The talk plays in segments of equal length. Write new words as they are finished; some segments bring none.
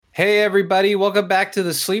Hey everybody, welcome back to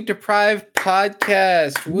the Sleep Deprived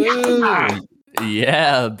Podcast. Woo!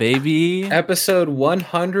 Yeah, baby. Episode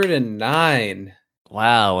 109.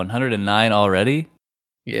 Wow, 109 already?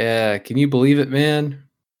 Yeah, can you believe it, man?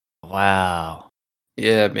 Wow.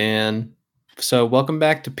 Yeah, man. So welcome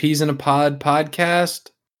back to Peas in a Pod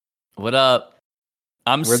podcast. What up?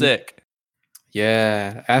 I'm sick.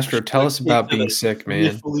 Yeah, Astro, tell us about being sick,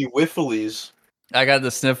 man. Whifflies. I got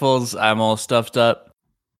the sniffles. I'm all stuffed up.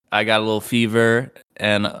 I got a little fever,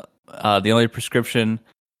 and the only prescription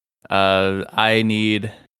I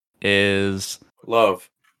need is Love.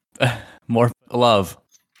 more love.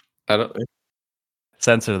 I don't.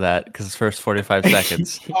 Censor that because it's first 45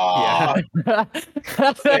 seconds. Yeah.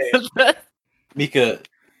 Mika,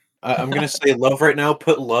 I'm going to say love right now.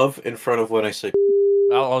 Put love in front of when I say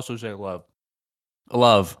I'll also say love.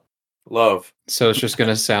 Love. love. So it's just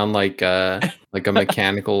gonna sound like a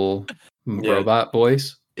mechanical robot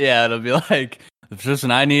voice. Yeah, it'll be like, the prescription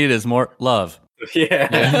I need is more love. Yeah.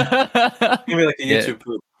 Give me like a YouTube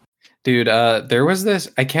poop. Dude, there was this,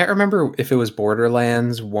 I can't remember if it was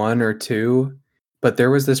Borderlands 1 or 2, but there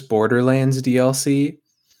was this Borderlands DLC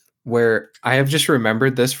where I have just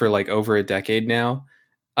remembered this for like over a decade now.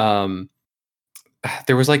 There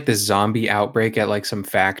was like this zombie outbreak at like some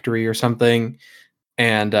factory or something,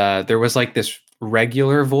 and there was like this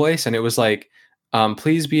regular voice, and it was like,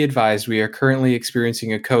 please be advised, we are currently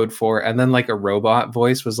experiencing a code for, and then like a robot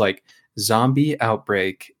voice was like, zombie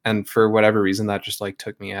outbreak, and for whatever reason that just like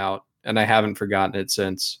took me out, and I haven't forgotten it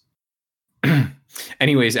since.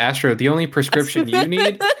 Anyways, Astro, the only prescription you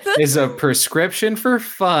need is a prescription for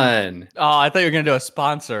fun. Oh, I thought you were gonna do a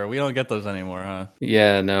sponsor. We don't get those anymore, huh?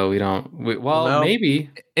 Yeah, no, we don't. No. Maybe.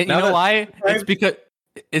 You know why?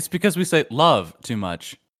 It's because we say love too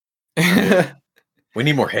much. We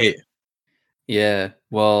need more hate. Yeah,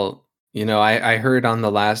 well, you know, I heard on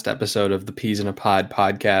the last episode of the Peas in a Pod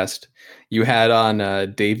podcast, you had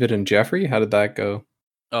on David and Jeffrey. How did that go?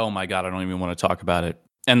 Oh my god, I don't even want to talk about it.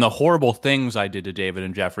 And the horrible things I did to David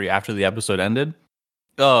and Jeffrey after the episode ended.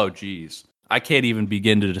 Oh, geez. I can't even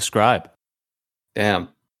begin to describe. Damn.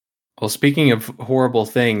 Well, speaking of horrible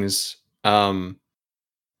things, that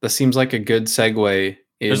seems like a good segue.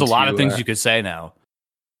 There's a lot of things you could say now.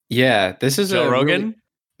 Yeah, this is Joe Rogan?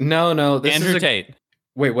 No. This Andrew is Tate.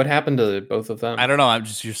 Wait, what happened to both of them? I don't know.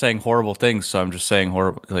 You're saying horrible things, so I'm just saying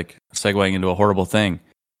horrible, like segueing into a horrible thing.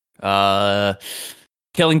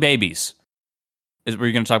 Killing babies. Were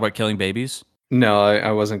you going to talk about killing babies? No,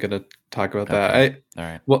 I wasn't going to talk about that. All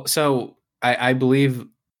right. Well, so I believe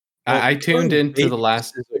I tuned into the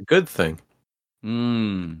last. Is a good thing. I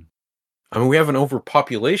mean, we have an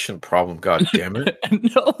overpopulation problem. God damn it!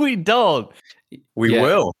 No, we don't. We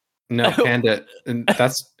will. No, Panda. And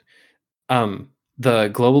that's the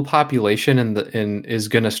global population is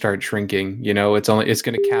going to start shrinking. You know, it's going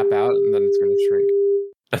to cap out and then it's going to shrink.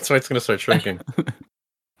 That's why it's going to start shrinking.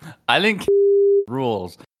 I think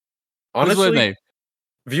rules. Honestly,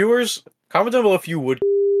 viewers, comment down below if you would.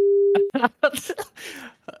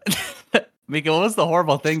 Mika, what was the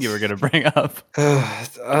horrible thing you were going to bring up?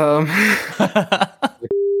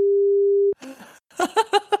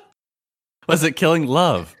 Was it killing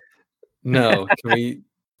love? No,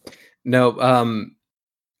 No,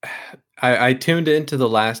 I tuned into the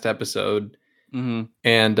last episode,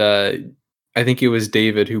 and I think it was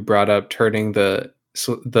David who brought up turning the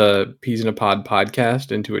Peas in a Pod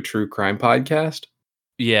podcast into a true crime podcast.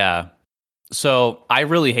 Yeah. So I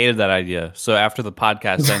really hated that idea. So after the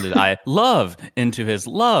podcast ended, I love into his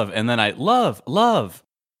love, and then I love.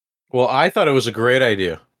 Well, I thought it was a great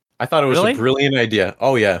idea. I thought it was a brilliant idea.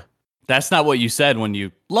 Oh, yeah. That's not what you said when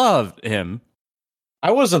you loved him.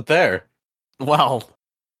 I wasn't there. Well,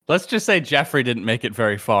 let's just say Jeffrey didn't make it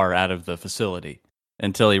very far out of the facility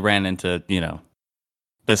until he ran into,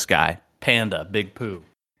 this guy, Panda, Big Pooh.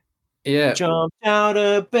 Yeah. Jumped out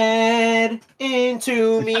of bed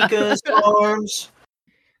into Mika's arms.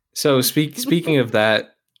 So speaking of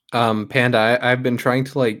that, Panda, I've been trying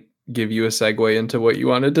to give you a segue into what you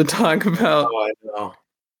wanted to talk about. Oh, I know.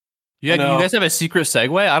 You guys have a secret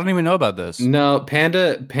segue? I don't even know about this. No,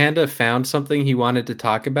 Panda found something he wanted to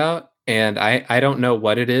talk about, and I don't know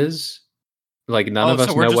what it is. Like none of us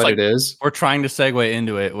know what it is. We're trying to segue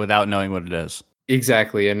into it without knowing what it is.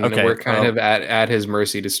 Exactly, and we're kind of at his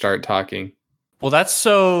mercy to start talking. Well, that's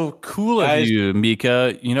so cool of you,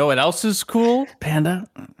 Mika. You know what else is cool? Panda.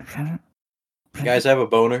 You guys have a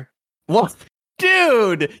boner? What?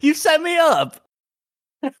 Dude, you set me up.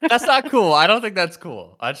 That's not cool. I don't think that's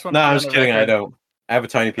cool. I just want. No, I'm just kidding. I don't. I have a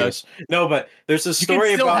tiny penis. No, but there's a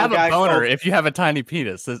story you can still about have a guy a boner called... if you have a tiny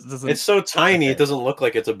penis. This doesn't... It's so tiny, Okay. it doesn't look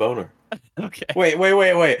like it's a boner. Okay.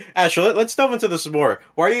 Wait. Asher, let's delve into this more.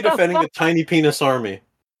 Why are you defending the tiny penis army?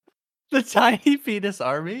 The tiny penis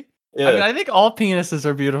army? Yeah. I mean, I think all penises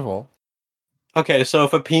are beautiful. Okay, so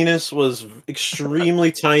if a penis was extremely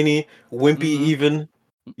tiny, wimpy even,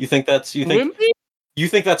 you think Wimpy? you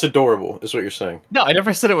think that's adorable, is what you're saying. No, I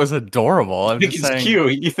never said it was adorable. I'm You think just it's saying...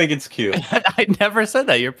 cute. You think it's cute. I never said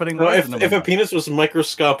that. You're putting So words in my if a mouth. penis was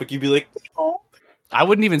microscopic, you'd be like, oh. I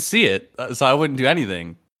wouldn't even see it, so I wouldn't do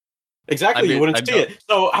anything. Exactly, you wouldn't see it.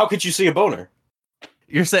 So how could you see a boner?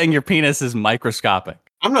 You're saying your penis is microscopic.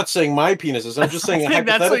 I'm not saying my penis is. I'm just saying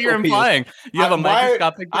that's what you're implying. You have a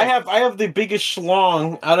microscopic. I have the biggest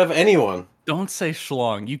schlong out of anyone. Don't say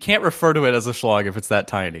schlong. You can't refer to it as a schlong if it's that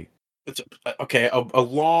tiny. It's okay. A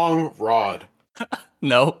long rod.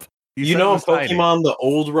 Nope. You know in Pokemon the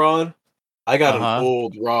old rod? I got an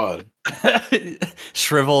old rod.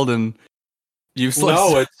 Shriveled and useless.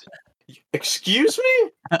 No, it's... Excuse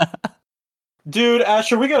me? Dude,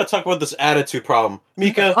 Asher, we gotta talk about this attitude problem.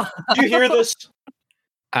 Mika, do you hear this?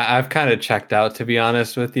 I've kind of checked out, to be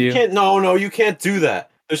honest with you. No, you can't do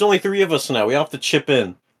that. There's only 3 of us now. We have to chip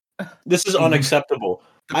in. This is unacceptable.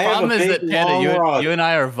 The problem is that, Panda, you and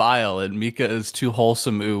I are vile, and Mika is too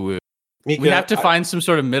wholesome. Ooh. Mika, we have to find some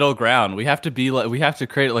sort of middle ground. We have to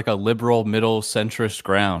create like a liberal middle centrist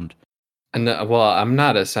ground. And well, I'm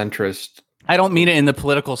not a centrist. I don't mean it in the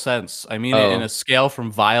political sense. I mean it in a scale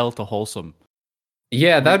from vile to wholesome.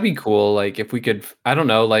 Yeah, that'd be cool. Like if we could, I don't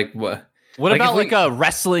know, like what? What about like a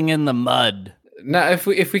wrestling in the mud? No, if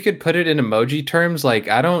we could put it in emoji terms, like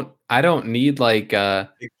I don't need like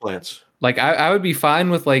eggplants. Like I would be fine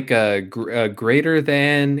with like a greater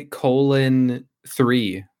than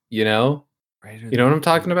 :3. You know, you know what I'm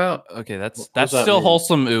talking about? Okay, that's still mean?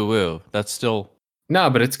 Wholesome. Ooh woo. That's still no,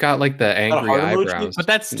 but it's got like the angry eyebrows. But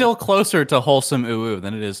that's still closer to wholesome ooh woo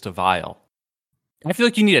than it is to vile. I feel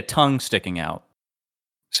like you need a tongue sticking out.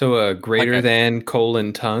 So a greater than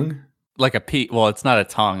 :tongue. Like a P. Well, it's not a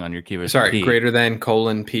tongue on your keyboard. Sorry, P. greater than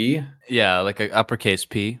 :P. Yeah, like an uppercase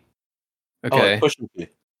P. Okay. Push P.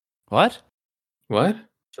 What? So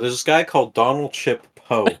there's this guy called Donald Chip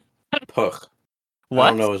Poe. Puch. What? I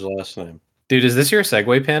don't know his last name. Dude, is this your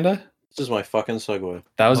segue, Panda? This is my fucking segue.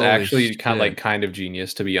 That was actually kind of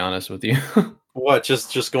genius, to be honest with you. What?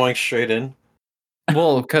 Just going straight in?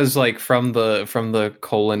 Well, because like from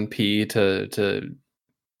the :P to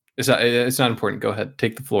it's not important. Go ahead,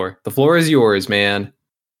 take the floor. The floor is yours, man.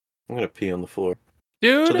 I'm gonna pee on the floor,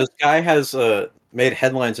 dude. So this guy has made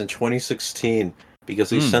headlines in 2016 because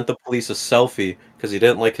he sent the police a selfie because he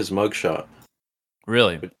didn't like his mugshot.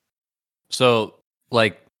 Really? So,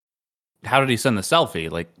 like, how did he send the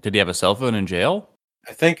selfie? Like, did he have a cell phone in jail?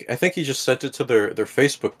 I think he just sent it to their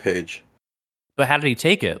Facebook page. But how did he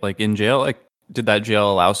take it? Like in jail? Like, did that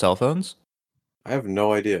jail allow cell phones? I have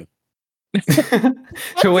no idea.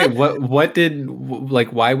 So wait, what did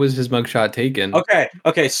like? Why was his mugshot taken?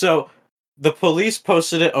 Okay. So the police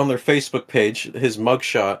posted it on their Facebook page, his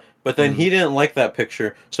mugshot, but then he didn't like that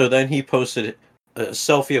picture, so then he posted a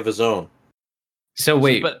selfie of his own. So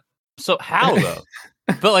wait, so how though?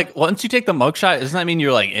 But like, once you take the mugshot, doesn't that mean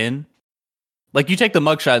you're like in? Like you take the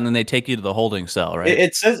mugshot and then they take you to the holding cell, right?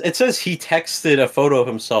 It says he texted a photo of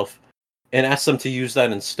himself and asked them to use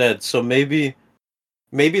that instead. So maybe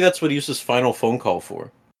that's what he used his final phone call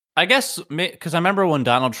for. I guess because I remember when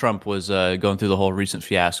Donald Trump was going through the whole recent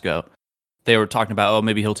fiasco, they were talking about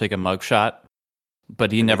maybe he'll take a mugshot,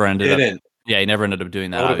 but he never ended up. Yeah, he never ended up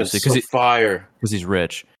doing that, obviously, because he's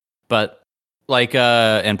rich, but like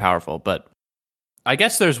and powerful. But I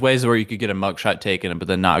guess there's ways where you could get a mugshot taken, but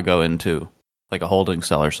then not go into like a holding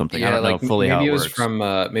cell or something. Yeah, I don't know fully how it works.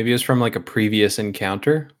 Maybe it was from like a previous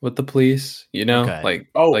encounter with the police. You know,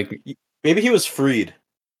 maybe he was freed.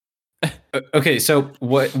 Okay, so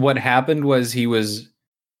what happened was he was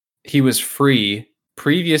free.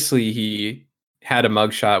 Previously, he had a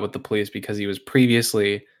mugshot with the police because he was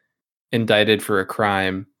previously indicted for a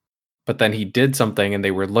crime, but then he did something and they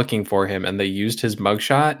were looking for him and they used his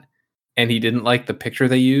mugshot and he didn't like the picture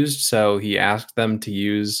they used, so he asked them to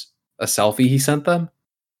use a selfie he sent them.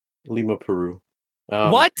 Lima, Peru.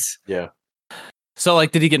 What? Yeah. So,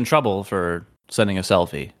 like, did he get in trouble for sending a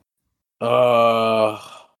selfie?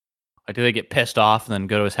 Like, did they get pissed off and then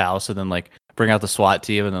go to his house and then like bring out the SWAT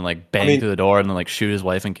team and then like bang through the door and then like shoot his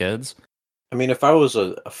wife and kids? I mean, if I was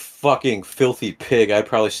a fucking filthy pig, I'd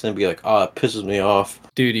probably still be like, it pisses me off.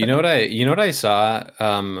 Dude, you know what I saw?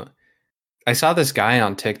 I saw this guy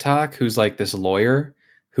on TikTok who's like this lawyer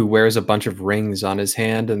who wears a bunch of rings on his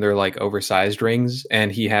hand and they're like oversized rings,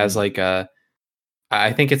 and he has like a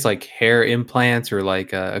I think it's like hair implants or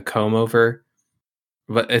like a comb over,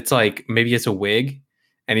 but it's like maybe it's a wig,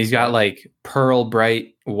 and he's got like pearl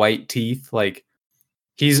bright white teeth. Like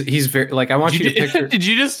he's very like I want you to picture. Did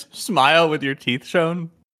you just smile with your teeth shown?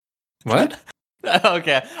 What?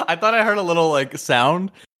 Okay, I thought I heard a little like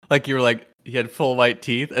sound, like you were like you had full white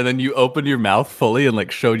teeth, and then you opened your mouth fully and like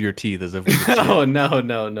showed your teeth as if. Oh no.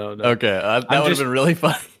 Okay, that would have been really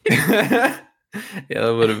funny. Yeah,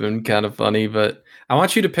 that would have been kind of funny. But I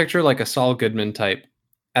want you to picture like a Saul Goodman type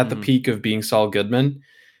at the peak of being Saul Goodman,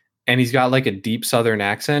 and he's got like a deep Southern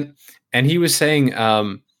accent, and he was saying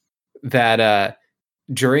that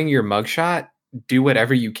during your mugshot, do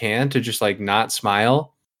whatever you can to just like not smile.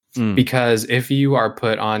 Because if you are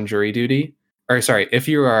put on jury duty, or sorry, if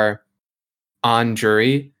you are on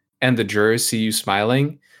jury and the jurors see you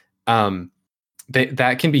smiling,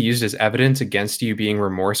 that can be used as evidence against you being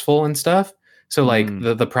remorseful and stuff. So like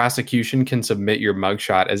the prosecution can submit your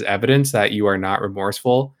mugshot as evidence that you are not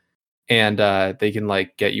remorseful, and they can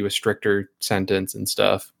like get you a stricter sentence and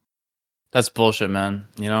stuff. That's bullshit, man.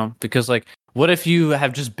 You know, because like, what if you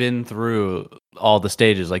have just been through all the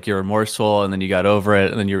stages? Like you're remorseful, and then you got over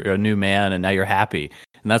it, and then you're a new man, and now you're happy,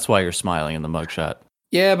 and that's why you're smiling in the mugshot.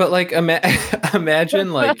 Yeah, but like,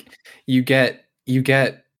 imagine like you get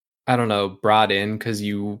I don't know, brought in because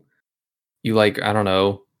you like I don't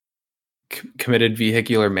know, committed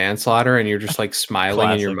vehicular manslaughter, and you're just like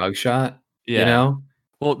smiling in your mugshot. Yeah. You know.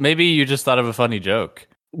 Well, maybe you just thought of a funny joke.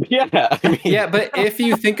 Yeah, I mean, yeah, but if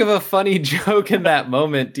you think of a funny joke in that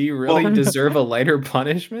moment, do you really deserve a lighter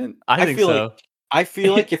punishment? I think so. I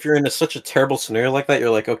feel like if you're in such a terrible scenario like that, you're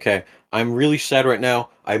like, okay, I'm really sad right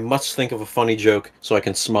now. I must think of a funny joke so I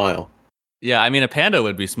can smile. Yeah, I mean, a panda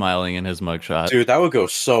would be smiling in his mugshot. Dude, that would go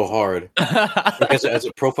so hard. Because as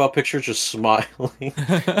a profile picture, just smiling.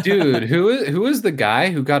 Dude, who is the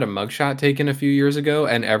guy who got a mugshot taken a few years ago,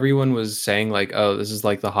 and everyone was saying like, oh, this is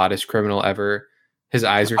like the hottest criminal ever. His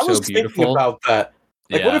eyes are so beautiful. Thinking about that.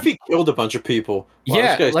 Like, what if he killed a bunch of people? Wow,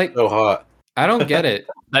 yeah, this guy's like so hot. I don't get it.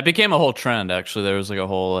 That became a whole trend. Actually, there was like a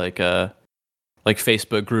whole like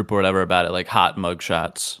Facebook group or whatever about it, like hot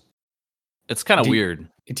mugshots. It's kind of weird.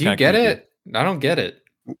 Do you get it? I don't get it.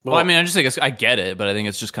 Well, I mean, I just think I get it, but I think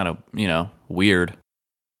it's just kind of weird.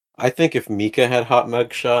 I think if Mika had hot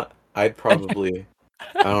mugshot, I'd probably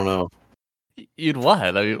I don't know. You'd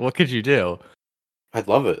what? I mean, what could you do? I'd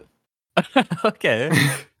love it. Okay.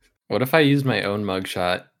 What if I used my own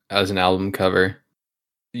mugshot as an album cover?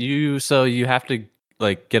 You have to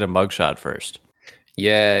like get a mugshot first.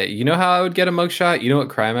 Yeah, you know how I would get a mugshot? You know what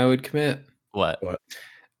crime I would commit? What?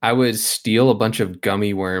 I would steal a bunch of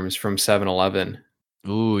gummy worms from 7-Eleven.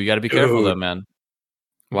 Ooh, you got to be careful though, man.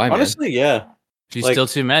 Why, man? Honestly, yeah. If you steal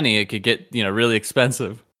too many, it could get really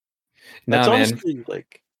expensive. That's honestly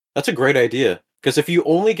that's a great idea. Because if you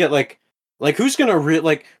only get like who's gonna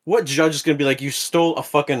what judge is gonna be like, you stole a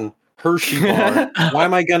fucking Hershey bar? Why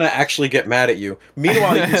am I gonna actually get mad at you?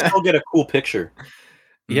 Meanwhile, you can still get a cool picture.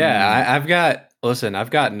 Yeah, I've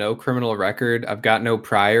got no criminal record. I've got no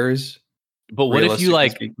priors. But what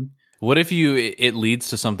if you it leads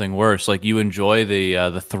to something worse? Like you enjoy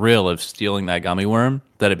the thrill of stealing that gummy worm,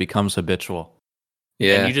 that it becomes habitual.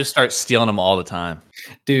 Yeah, and you just start stealing them all the time,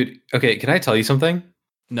 dude. Okay, can I tell you something?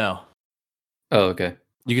 No. Oh, okay.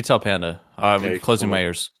 You can tell Panda. I'm closing my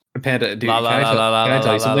ears. Panda, dude. Can I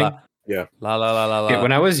tell you something? Yeah. Okay,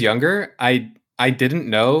 when I was younger, I didn't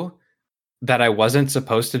know that I wasn't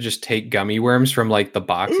supposed to just take gummy worms from like the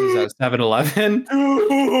boxes at 7-Eleven.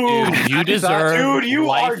 Dude, you deserve you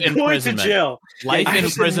life are going to jail. Life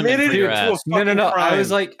imprisonment for your ass. No. I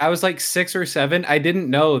was like 6 or 7. I didn't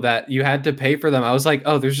know that you had to pay for them. I was like,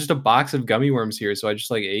 oh, there's just a box of gummy worms here, so I just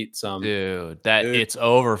like ate some. Dude, it's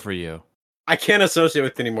over for you. I can't associate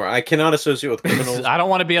with it anymore. I cannot associate with criminals. I don't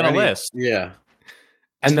want to be on a list. Yeah.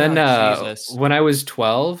 And then when I was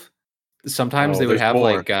 12, sometimes they would have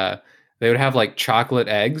like chocolate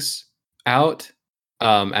eggs out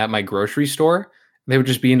at my grocery store. They would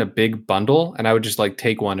just be in a big bundle, and I would just like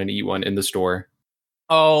take one and eat one in the store.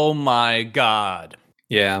 Oh my God.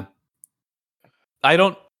 Yeah.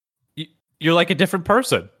 You're like a different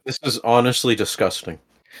person. This is honestly disgusting.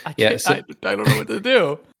 I don't know what to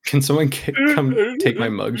do. Can someone come take my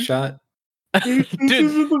mugshot? Dude,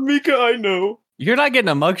 this is the Mika I know. You're not getting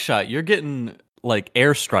a mugshot. You're getting like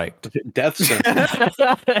airstriked. Death sentence.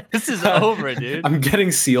 This is over, dude. I'm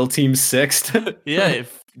getting SEAL Team 6th. Yeah,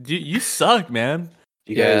 you suck, man.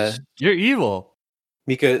 You guys, you're evil.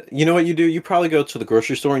 Mika, you know what you do? You probably go to the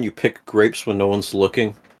grocery store and you pick grapes when no one's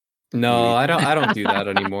looking. No, I don't do that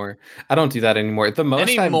anymore. I don't do that anymore. The most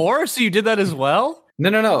anymore? So you did that as well?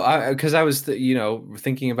 No. Because I was,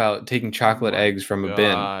 thinking about taking chocolate eggs from a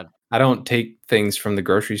bin. I don't take things from the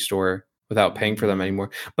grocery store without paying for them anymore.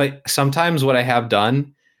 But sometimes what I have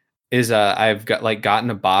done is I've gotten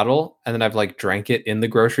a bottle and then I've like drank it in the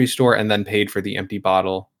grocery store and then paid for the empty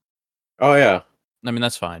bottle. Oh yeah. I mean,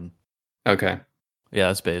 that's fine. Okay. Yeah,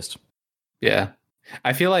 that's based. Yeah.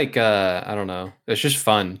 I feel like I don't know. It's just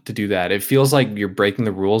fun to do that. It feels like you're breaking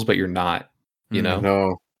the rules, but you're not. You know?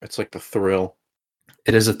 No, it's like the thrill.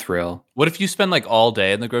 It is a thrill. What if you spend like all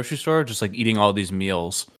day in the grocery store just like eating all these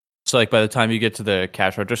meals? So like by the time you get to the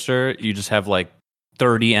cash register, you just have like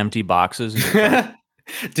 30 empty boxes.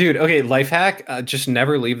 Dude, okay, life hack, just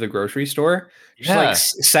never leave the grocery store. Just like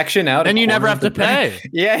section out. And you never have to pay.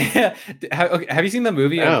 Yeah. Have you seen the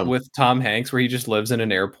movie with Tom Hanks where he just lives in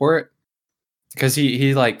an airport? Because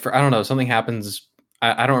he like, I don't know, something happens.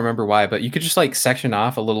 I don't remember why, but you could just like section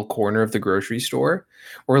off a little corner of the grocery store,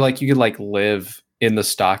 or like you could like live in the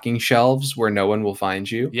stocking shelves where no one will find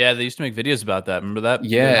you. Yeah, they used to make videos about that. Remember that?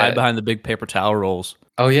 Yeah. They'd hide behind the big paper towel rolls.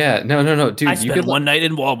 Oh yeah. No, dude. I spent one night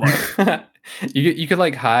in Walmart. you could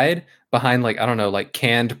like hide behind like, I don't know, like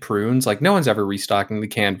canned prunes. Like no one's ever restocking the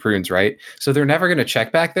canned prunes, right? So they're never gonna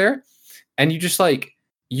check back there. And you just like,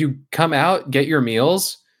 you come out, get your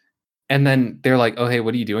meals, and then they're like, oh hey,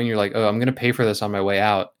 what are you doing? You're like, oh, I'm gonna pay for this on my way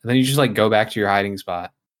out. And then you just like go back to your hiding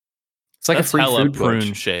spot. It's like that's a free hella food prune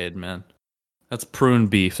push. Shade, man. That's prune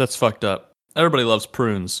beef. That's fucked up. Everybody loves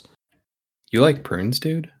prunes. You like prunes,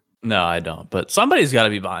 dude? No, I don't. But somebody's got to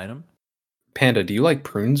be buying them. Panda, do you like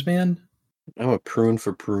prunes, man? I'm a prune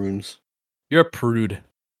for prunes. You're a prude.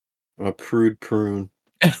 I'm a prude prune.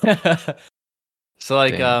 So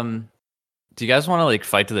like, do you guys want to like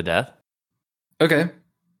fight to the death? Okay.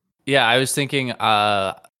 Yeah, I was thinking.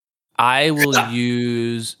 I will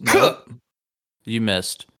use. Nope. You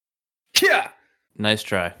missed. Yeah. Nice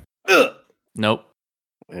try. Nope.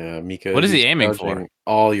 Yeah, Mika. What is he aiming for?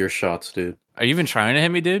 All your shots, dude. Are you even trying to hit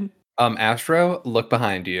me, dude? Astro, look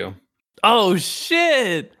behind you. Oh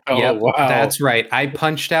shit! Oh yep, wow, that's right. I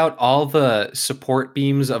punched out all the support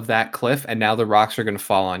beams of that cliff, and now the rocks are going to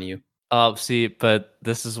fall on you. Oh, see, but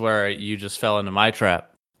this is where you just fell into my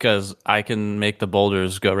trap because I can make the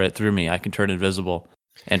boulders go right through me. I can turn invisible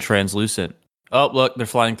and translucent. Oh, look, they're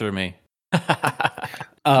flying through me.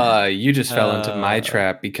 You just fell into my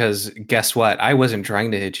trap because guess what? I wasn't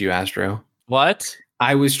trying to hit you, Astro. What?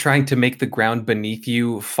 I was trying to make the ground beneath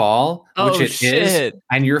you fall, which it is,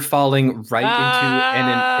 and you're falling right into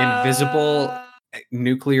an invisible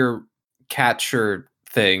nuclear catcher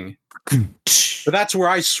thing. But that's where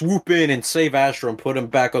I swoop in and save Astro and put him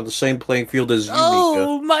back on the same playing field as you,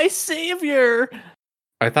 Oh, Mika. my savior!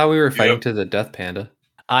 I thought we were fighting to the death, Panda.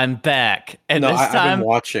 I'm back. And this time, I've been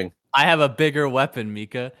watching. I have a bigger weapon,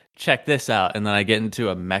 Mika. Check this out. And then I get into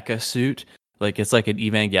a mecha suit. Like it's like an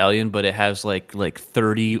Evangelion, but it has like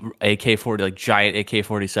 30 AK-40, like giant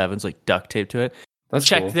AK-47s, like duct tape to it.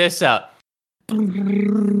 Check this out.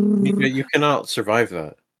 Mika, you cannot survive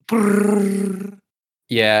that.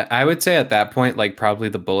 Yeah, I would say at that point, like probably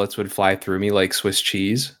the bullets would fly through me like Swiss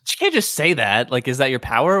cheese. You can't just say that. Like, is that your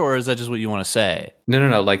power, or is that just what you want to say?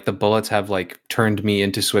 No. Like the bullets have like turned me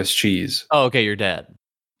into Swiss cheese. Oh, okay, you're dead.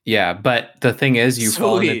 Yeah, but the thing is, you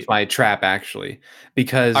fall into my trap actually,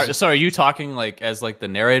 because. So, are you talking like as like the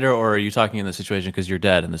narrator, or are you talking in the situation because you're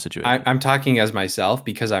dead in the situation? I'm talking as myself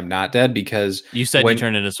because I'm not dead. Because you said you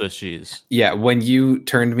turned into Swiss cheese. Yeah, when you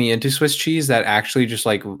turned me into Swiss cheese, that actually just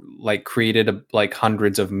like created like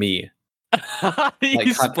hundreds of me.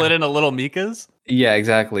 You split into little Mikas. Yeah,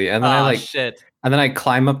 exactly. And then shit. And then I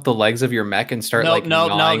climb up the legs of your mech and start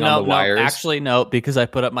gnawing on the wires. Actually, no, because I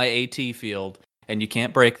put up my AT field. And you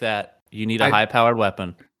can't break that. You need a high-powered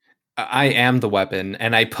weapon. I am the weapon,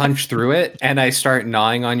 and I punch through it, and I start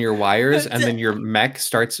gnawing on your wires, and then your mech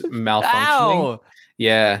starts malfunctioning. Ow!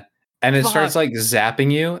 Yeah, and it starts like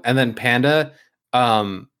zapping you, and then Panda,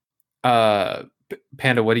 Panda,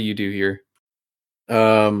 what do you do here?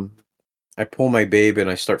 I pull my babe and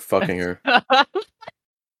I start fucking her.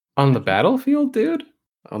 On the battlefield, dude?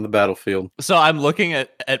 On the battlefield. So I'm looking at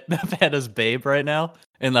Panda's babe right now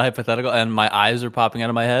in the hypothetical, and my eyes are popping out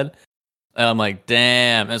of my head. And I'm like,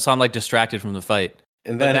 damn. And so I'm like distracted from the fight.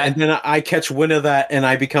 And then I catch wind of that and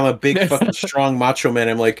I become a big fucking strong macho man.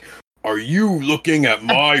 I'm like, are you looking at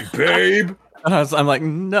my babe? I'm like,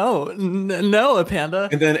 no, Panda.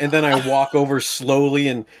 And then I walk over slowly,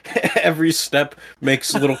 and every step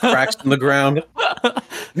makes little cracks in the ground.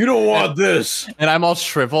 You don't want this. And I'm all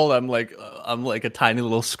shriveled. I'm like a tiny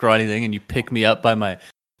little scrawny thing, and you pick me up by my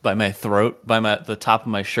throat, by the top of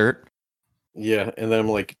my shirt. Yeah, and then I'm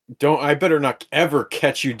like, I better not ever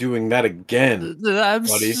catch you doing that again. I'm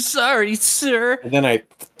buddy. sorry, sir. And then I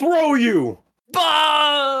throw you.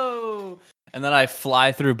 Boom! And then I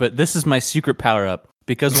fly through, but this is my secret power up.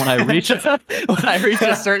 Because when I reach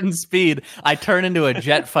a certain speed, I turn into a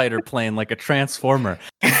jet fighter plane like a transformer,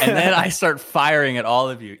 and then I start firing at all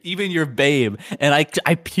of you, even your babe, and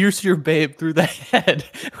I pierce your babe through the head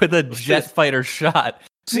with a jet fighter shot.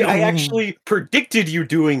 See, I actually predicted you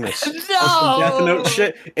doing this. No! On some Death Note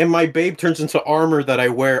shit, and my babe turns into armor that I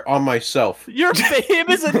wear on myself. Your babe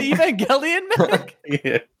is an Evangelion mech?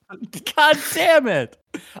 Yeah. God damn it!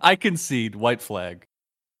 I concede. White flag.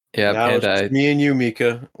 Yeah, now it's just me and you,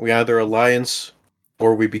 Mika. We either alliance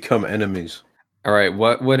or we become enemies. All right,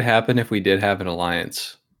 what would happen if we did have an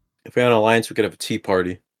alliance? If we had an alliance, we could have a tea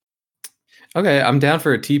party. Okay, I'm down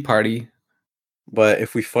for a tea party. But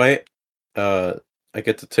if we fight, I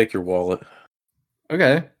get to take your wallet.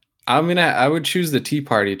 Okay. I would choose the tea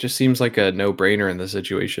party. It just seems like a no-brainer in this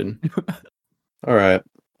situation. All right.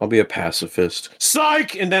 I'll be a pacifist.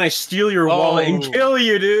 Psych! And then I steal your wallet and kill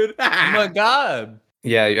you, dude. Oh my god.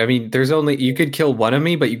 Yeah, I mean, you could kill one of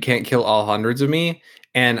me, but you can't kill all hundreds of me.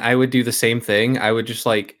 And I would do the same thing. I would just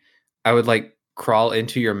crawl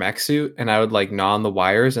into your mech suit and I would gnaw on the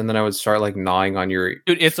wires and then I would start gnawing on your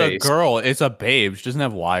Dude, it's face. A girl. It's a babe. She doesn't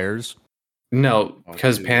have wires. No,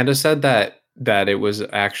 because Panda said that it was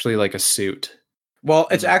actually like a suit. Well,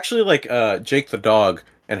 it's actually like Jake the dog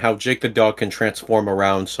and how Jake the dog can transform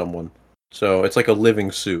around someone. So it's like a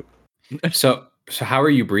living suit. So how are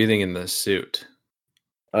you breathing in this suit?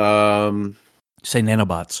 Say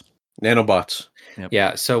nanobots. Nanobots. Yep.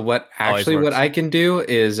 Yeah. So what I can do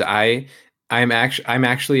is I'm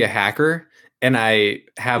actually a hacker, and I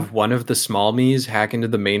have one of the small me's hack into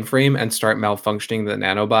the mainframe and start malfunctioning the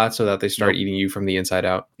nanobots so that they start eating you from the inside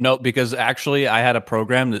out. No, because actually I had a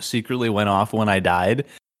program that secretly went off when I died,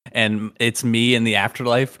 and it's me in the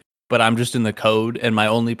afterlife, but I'm just in the code, and my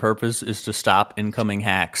only purpose is to stop incoming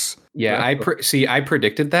hacks. Yeah, I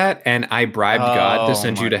predicted that, and I bribed God to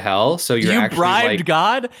send you to hell. So you bribed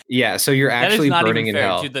God? Yeah, so you're actually burning in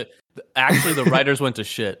hell. Dude, actually, the writers went to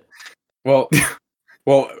shit. Well,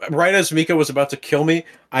 right as Mika was about to kill me,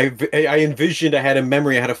 I envisioned, I had a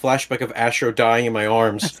flashback of Astro dying in my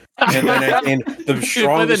arms, and then the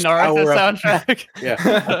strongest power up. Soundtrack.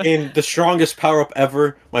 Yeah, and the strongest power up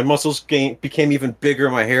ever. My muscles became even bigger.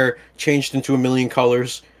 My hair changed into a million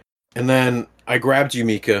colors, and then I grabbed you,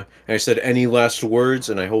 Mika, and I said, "Any last words?"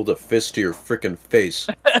 And I hold a fist to your freaking face.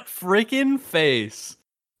 Freaking face.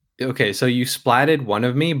 Okay, so you splatted one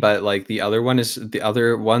of me, but the other ones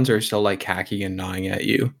are still hacking and gnawing at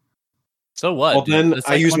you. So what? Well, then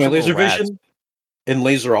I use my laser vision and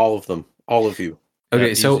laser all of them, all of you.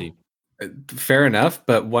 Okay, so fair enough,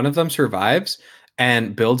 but one of them survives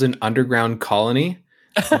and builds an underground colony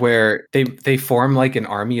where they form an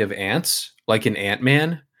army of ants, like an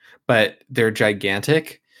Ant-Man, but they're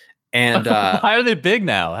gigantic. And why are they big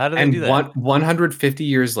now? How do they do that? 150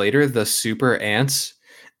 years later, the super ants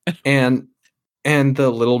and the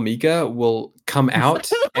little Mika will come out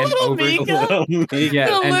and little Mika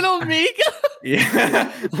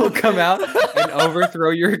will come out and overthrow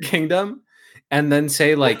your kingdom, and then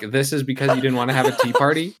say this is because you didn't want to have a tea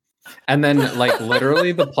party, and then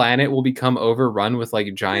literally the planet will become overrun with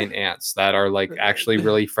giant ants that are actually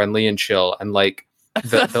really friendly and chill, and they're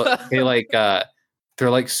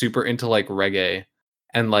super into reggae,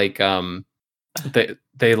 and they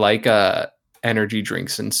energy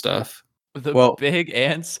drinks and stuff. The big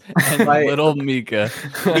ants and little Mika.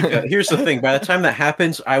 Here's the thing: by the time that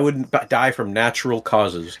happens, I would die from natural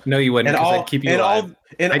causes. No, you wouldn't. And I'd keep you alive.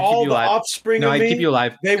 All the offspring of me, I'd keep you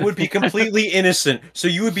alive. They would be completely innocent. So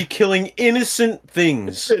you would be killing innocent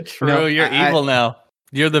things. True. No, you're evil now.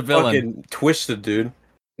 You're the villain. Fucking twisted, dude.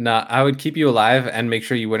 Nah, I would keep you alive and make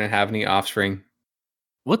sure you wouldn't have any offspring.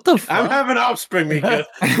 What the fuck? I'm having offspring, Mika.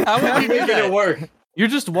 How would you making it work? You're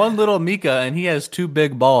just one little Mika, and he has two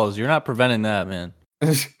big balls. You're not preventing that, man.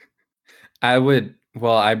 I would.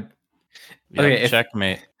 Well, okay.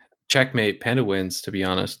 Checkmate. Checkmate. Panda wins. To be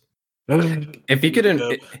honest, if you could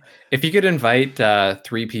invite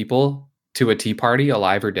 3 people to a tea party,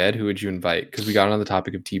 alive or dead, who would you invite? Because we got on the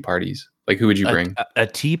topic of tea parties. Who would you bring? A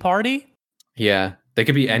tea party? Yeah, they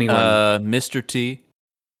could be anyone. Mr. T.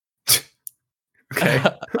 Okay.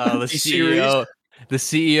 The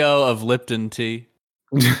CEO of Lipton Tea.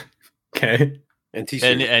 Okay. And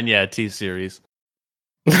T-Series. And yeah, T-Series.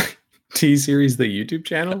 T-Series, the YouTube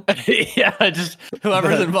channel? Yeah, just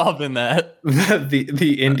whoever's involved in that.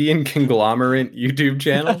 The Indian conglomerate YouTube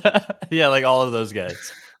channel? Yeah, all of those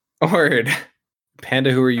guys. Word.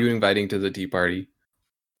 Panda, who are you inviting to the tea party?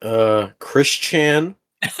 Chris Chan,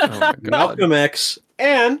 Malcolm X,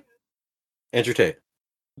 and Andrew Tate.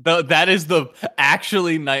 That is the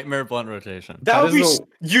actually nightmare blunt rotation. That would be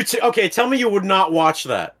okay. Tell me you would not watch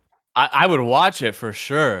that. I would watch it for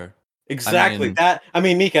sure. Exactly. I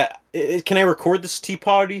mean, Mika, can I record this tea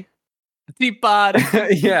party? Tea party.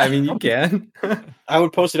 Yeah, I mean you can. I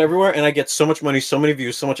would post it everywhere, and I get so much money, so many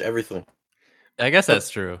views, so much everything. I guess that's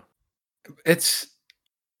true.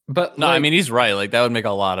 But no, I mean he's right. Like that would make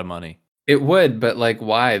a lot of money. It would, but like,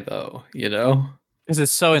 why though? You know, because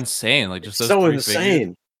it's so insane. Like just so insane.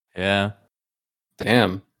 Figures. Yeah.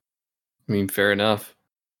 Damn. I mean, fair enough.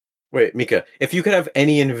 Wait, Mika, if you could have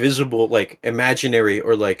any invisible, like imaginary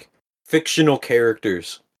or like fictional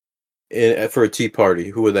characters for a tea party,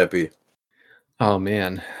 who would that be? Oh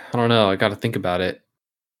man, I don't know. I got to think about it.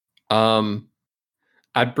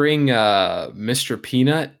 I'd bring Mr.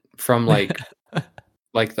 Peanut from like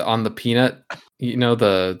like on the peanut, you know,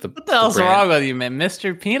 the what the hell's wrong with you, man?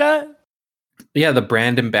 Mr. Peanut? Yeah, the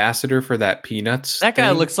brand ambassador for that Peanuts. That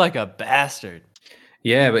guy looks like a bastard.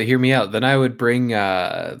 Yeah, but hear me out. Then I would bring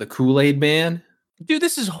the Kool-Aid Man. Dude,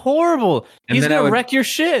 this is horrible. He's gonna wreck your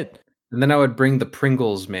shit. And then I would bring the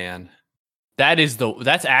Pringles Man.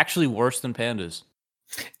 That's actually worse than pandas.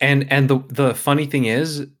 And the funny thing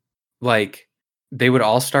is, like, they would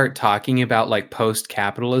all start talking about like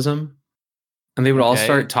post-capitalism, and they would all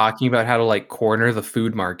start talking about how to like corner the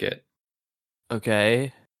food market.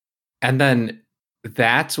 Okay. And then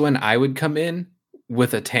that's when I would come in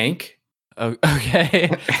with a tank.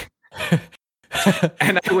 Okay.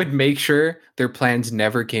 And I would make sure their plans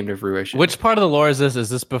never came to fruition. Which part of the lore is this? Is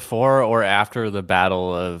this before or after the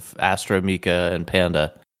battle of Astro, Mika, and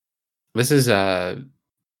Panda? This is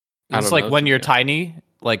it's like when you're tiny,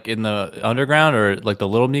 like in the underground, or like the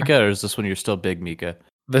little Mika, or is this when you're still big Mika?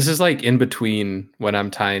 This is like in between when I'm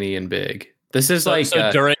tiny and big. This is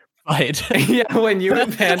during the fight. Yeah, when you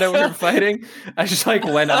and Panda were fighting, I just like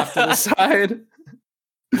went off to the side.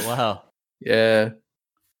 Wow. Yeah.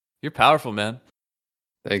 You're powerful, man.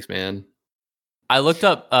 Thanks, man. I looked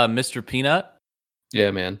up Mr. Peanut.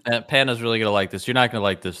 Yeah, man. And Panda's really gonna like this. You're not gonna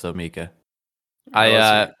like this though, Mika.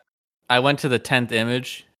 I went to the 10th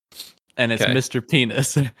image, and it's Mr.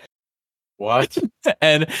 Penis. What?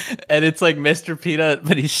 and it's like Mr. Peanut,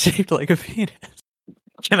 but he's shaped like a penis.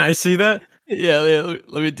 Can I see that? Yeah,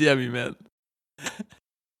 let me DM you, man.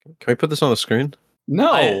 Can we put this on the screen?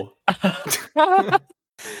 No.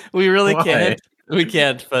 We really can't. We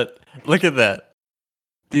can't, but look at that.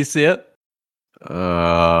 Do you see it?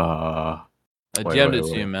 I jammed it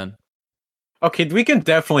to you, man. Okay, we can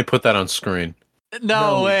definitely put that on screen.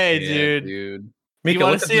 No way, dude. Mika, you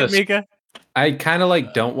want to see it, Mika? I kind of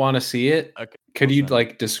like don't want to see it. Okay, could you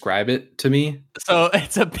like describe it to me? So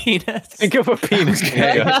it's a penis. Think of a penis.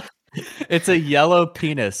 It's a yellow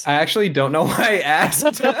penis. I actually don't know why I asked.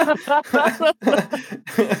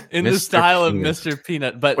 In the style of Mr.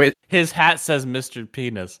 Peanut, but his hat says Mr.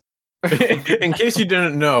 Penis. In case you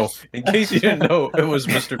didn't know, it was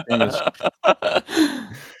Mr. Penis.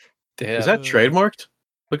 Damn. Is that trademarked?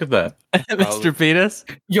 Look at that. Mr. Penis?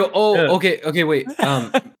 Yo, okay, wait.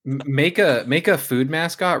 Make a food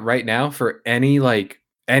mascot right now for any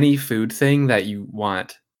food thing that you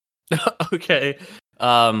want. Okay.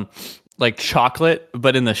 Like chocolate,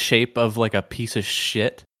 but in the shape of like a piece of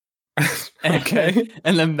shit. Okay.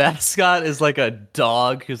 And the mascot is like a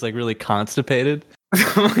dog who's like really constipated.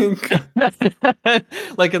 Oh my God.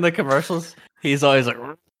 Like in the commercials, he's always like,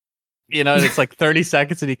 you know, and it's like 30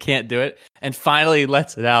 seconds and he can't do it. And finally he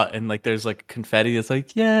lets it out, and like there's like confetti that's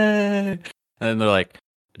like, yay. And then they're like,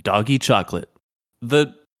 doggy chocolate.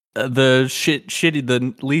 The shitty,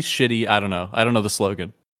 the least shitty, I don't know the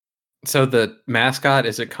slogan. So the mascot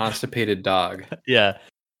is a constipated dog. Yeah.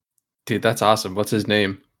 Dude, that's awesome. What's his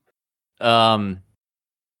name?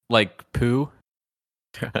 Like Pooh?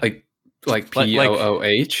 like Pooh?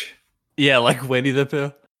 Yeah, like Winnie the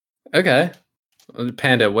Pooh. Okay.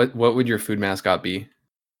 Panda, what would your food mascot be?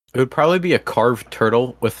 It would probably be a carved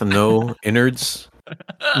turtle with no innards,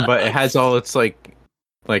 but it has all its like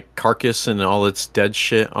carcass and all its dead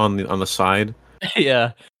shit on the side.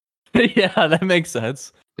 Yeah. Yeah, that makes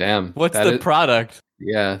sense. Damn. What's the product?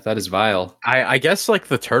 Yeah, that is vile. I guess like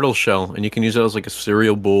the turtle shell, and you can use it as like a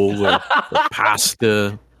cereal bowl or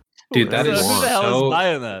pasta. Dude, that is who the hell is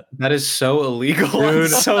buying that? That is so illegal on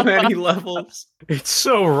so many levels. It's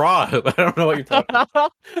so raw. I don't know what you're talking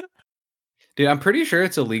about. Dude, I'm pretty sure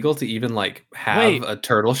it's illegal to even like have a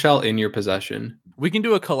turtle shell in your possession. We can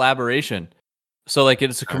do a collaboration. So like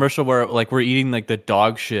it's a commercial where like we're eating like the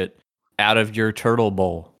dog shit out of your turtle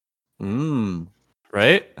bowl.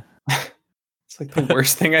 Right? It's like the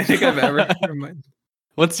worst thing I think I've ever heard in my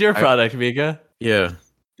What's your product, Mika? Yeah.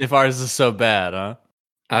 If ours is so bad, huh?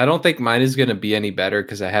 I don't think mine is gonna be any better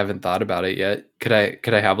because I haven't thought about it yet. Could I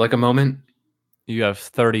have like a moment? You have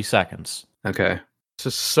 30 seconds. Okay. This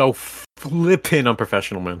is so flippin'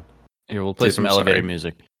 unprofessional, man. Here, we'll play some elevator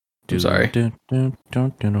music. I'm sorry. I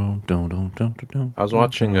was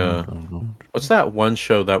watching what's that one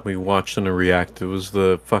show that we watched in a react? It was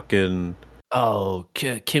the fucking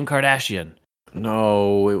Kim Kardashian.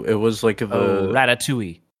 No, it was like the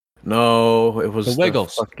Ratatouille. No, it was the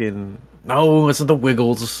Wiggles. No, it's the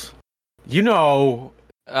Wiggles. You know.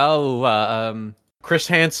 Chris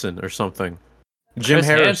Hansen or something. Jim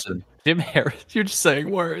Harrison. Jim Harrison. You're just saying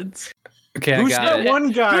words. Okay, who's that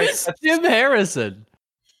one guy? Jim Harrison.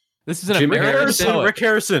 This is Jim Harrison. Rick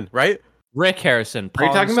Harrison, right? Rick Harrison. Are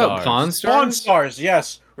you talking about Pawn Stars? Pawn Stars,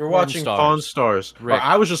 yes. We're watching Pawn Stars.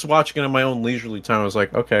 I was just watching it in my own leisurely time. I was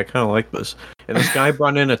like, okay, I kind of like this. And this guy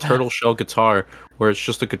brought in a turtle shell guitar, where it's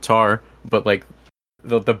just a guitar, but like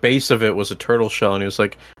the base of it was a turtle shell, and he was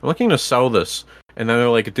like, I'm looking to sell this. And then they're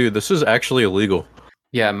like, dude, this is actually illegal.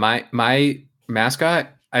 Yeah, my mascot,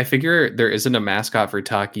 I figure there isn't a mascot for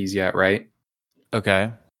Takis yet, right?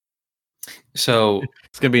 Okay. So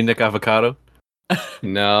it's gonna be Nick Avocado.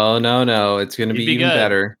 No. It's gonna be even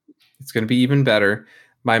better. It's gonna be even better.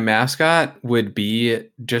 My mascot would be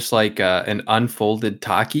just like an unfolded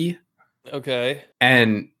Taki. Okay.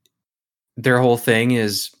 And their whole thing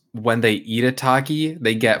is when they eat a Taki,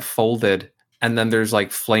 they get folded, and then there's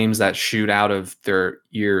like flames that shoot out of their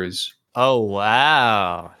ears. Oh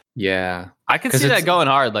wow. Yeah. I could see that going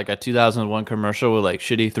hard, like a 2001 commercial with like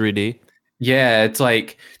shitty 3D. Yeah, it's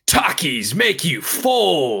like Takis make you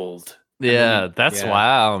fold. Yeah, that's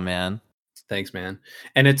wow, man. Thanks, man.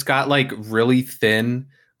 And it's got like really thin,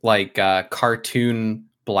 like cartoon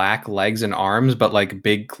black legs and arms, but like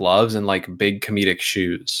big gloves and like big comedic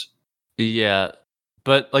shoes. Yeah,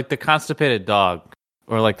 but like the constipated dog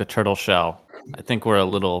or like the turtle shell, I think we're a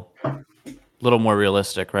little more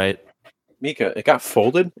realistic, right? Mika, it got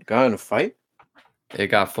folded? It got in a fight? It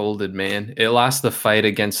got folded, man. It lost the fight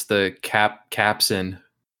against the capsin.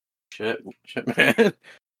 Shit, man.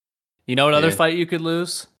 You know what other fight you could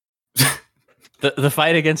lose? the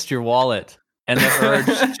fight against your wallet and the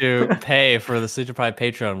urge to pay for the Sleeper Pie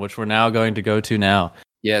Patreon, which we're now going to go to now.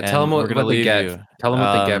 Yeah, tell them what they get. Tell them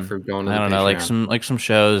what they get for going to the Patreon. I don't know, like some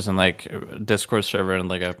shows and like Discord server and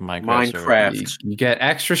like a Minecraft server. You get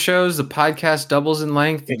extra shows. The podcast doubles in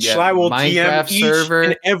length. And I will Minecraft DM server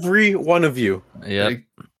and every one of you. Yep.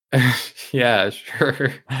 Yeah,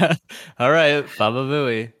 sure. All right, Baba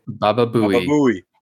Booey. Baba Booey. Baba Booey.